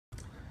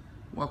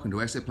Welcome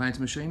to Asset Plant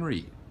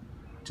Machinery.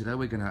 Today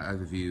we're going to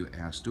overview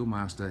our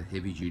Steelmaster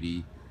heavy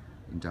duty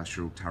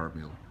industrial turret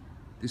mill.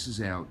 This is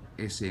our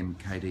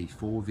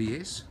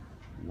SM-KD4VS,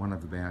 one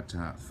of about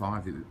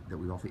 5 that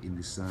we offer in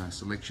this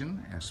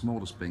selection. Our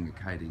smallest being a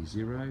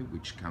KD0,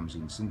 which comes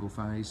in single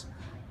phase.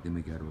 Then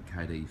we go to a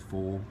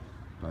KD4,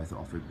 both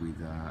offered with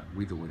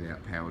or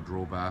without power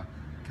drawbar,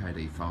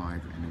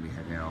 KD5, and then we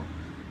have our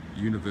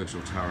universal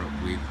turret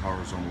with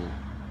horizontal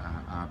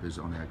arbors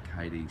on our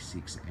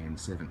KD6 and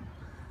 7.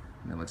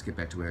 Now let's get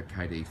back to our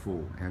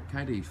KD4. Our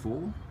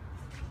KD4,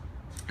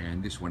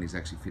 and this one is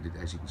actually fitted,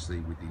 as you can see,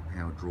 with the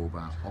power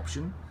drawbar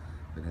option.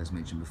 But as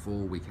mentioned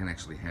before, we can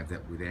actually have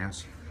that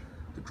without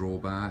the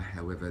drawbar.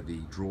 However, the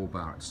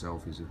drawbar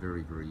itself is a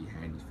very, very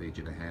handy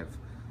feature to have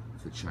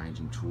for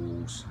changing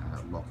tools,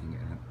 locking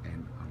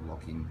and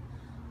unlocking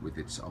with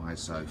its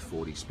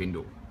ISO40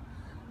 spindle.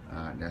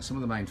 Now some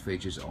of the main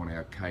features on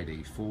our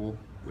KD4,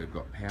 we've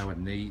got power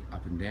knee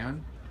up and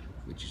down,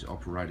 which is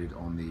operated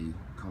on the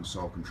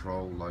console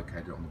control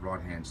located on the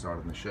right hand side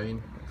of the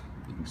machine.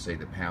 You can see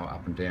the power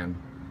up and down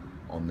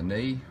on the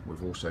knee.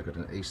 We've also got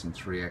an Easson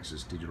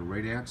 3-axis digital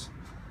readout.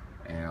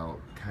 Our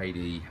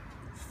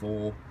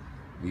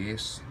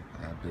KD4VS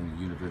being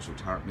a universal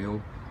turret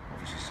mill,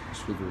 obviously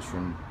swivels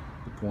from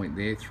the point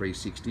there,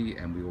 360,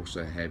 and we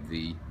also have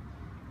the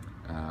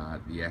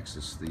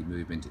axis, the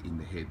movement in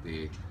the head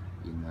there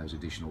in those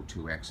additional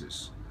 2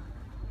 axes.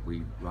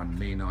 We run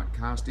Meehanite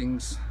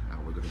castings.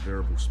 We've got a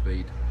variable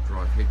speed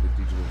drive head with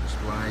digital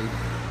display,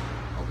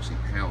 obviously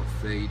power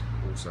feed,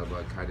 also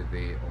located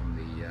there on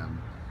the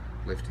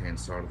left hand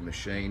side of the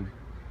machine.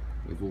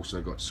 We've also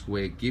got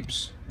square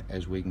Gibbs,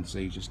 as we can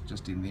see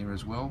just in there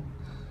as well.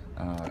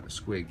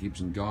 Square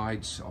Gibbs and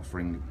guides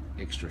offering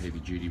extra heavy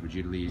duty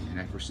rigidity and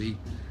accuracy.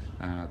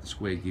 The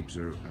square Gibbs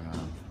are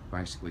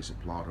basically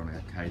supplied on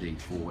our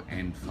KD4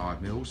 and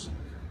 5 mils.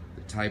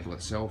 The table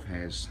itself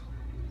has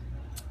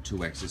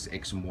 2 axes,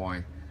 X and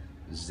Y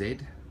Z,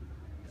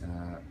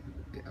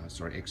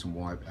 X and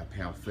Y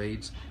power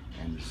feeds,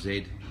 and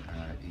Z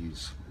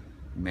is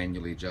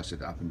manually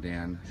adjusted up and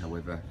down.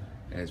 However,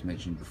 as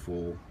mentioned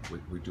before,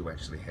 we do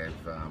actually have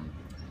the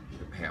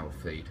power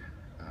feed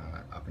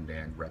up and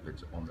down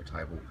rapid on the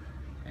table,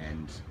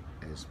 and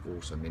as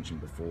also mentioned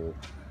before,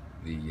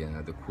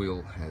 the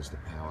quill has the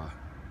power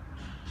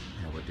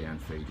down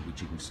feed,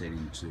 which you can set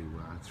into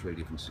 3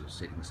 different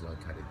settings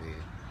located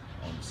there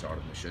on the side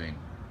of the machine.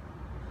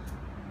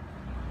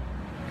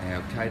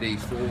 Our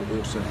KD4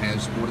 also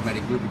has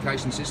automatic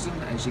lubrication system,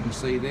 as you can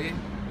see there,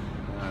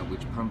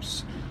 which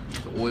pumps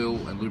the oil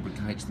and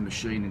lubricates the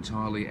machine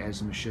entirely as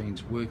the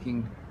machine's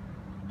working.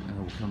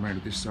 We'll come around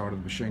to this side of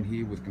the machine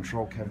here with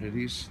control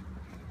capacities.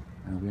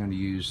 We only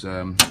use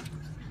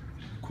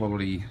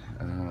quality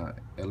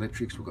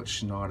electrics. We've got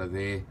Schneider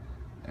there,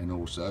 and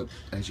also,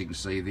 as you can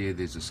see there,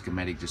 there's a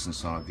schematic just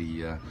inside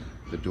the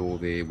door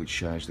there, which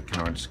shows the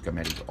current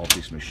schematic of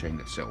this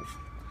machine itself.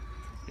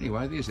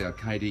 Anyway, there's our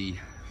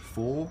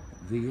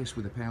KD4VS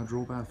with a power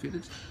drawbar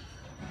fitted.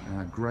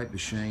 Great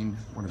machine,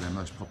 one of our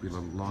most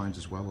popular lines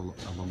as well,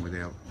 along with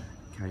our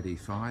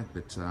KD5,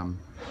 but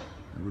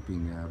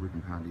ripping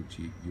hard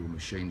into your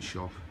machine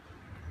shop,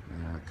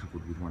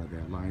 coupled with one of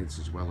our lathes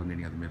as well, and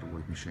any other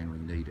metalwork machinery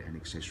you need and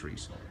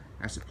accessories.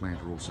 Asset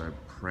Plant are also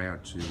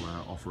proud to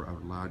offer a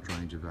large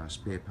range of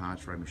spare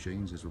parts for our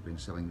machines, as we've been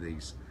selling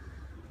these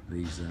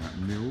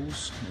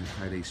mills,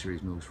 KD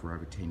series mills, for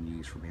over 10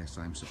 years from our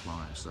same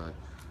supplier. So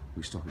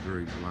we stock a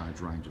very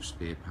large range of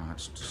spare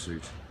parts to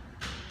suit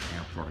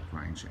our product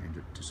range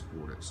and to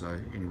support it. So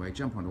anyway,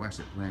 jump onto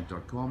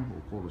assetplant.com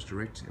or call us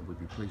direct, and we'd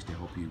be pleased to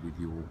help you with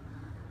your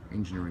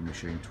engineering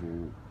machine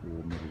tool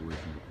or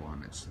metalworking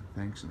requirements.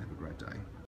 Thanks, and have a great day.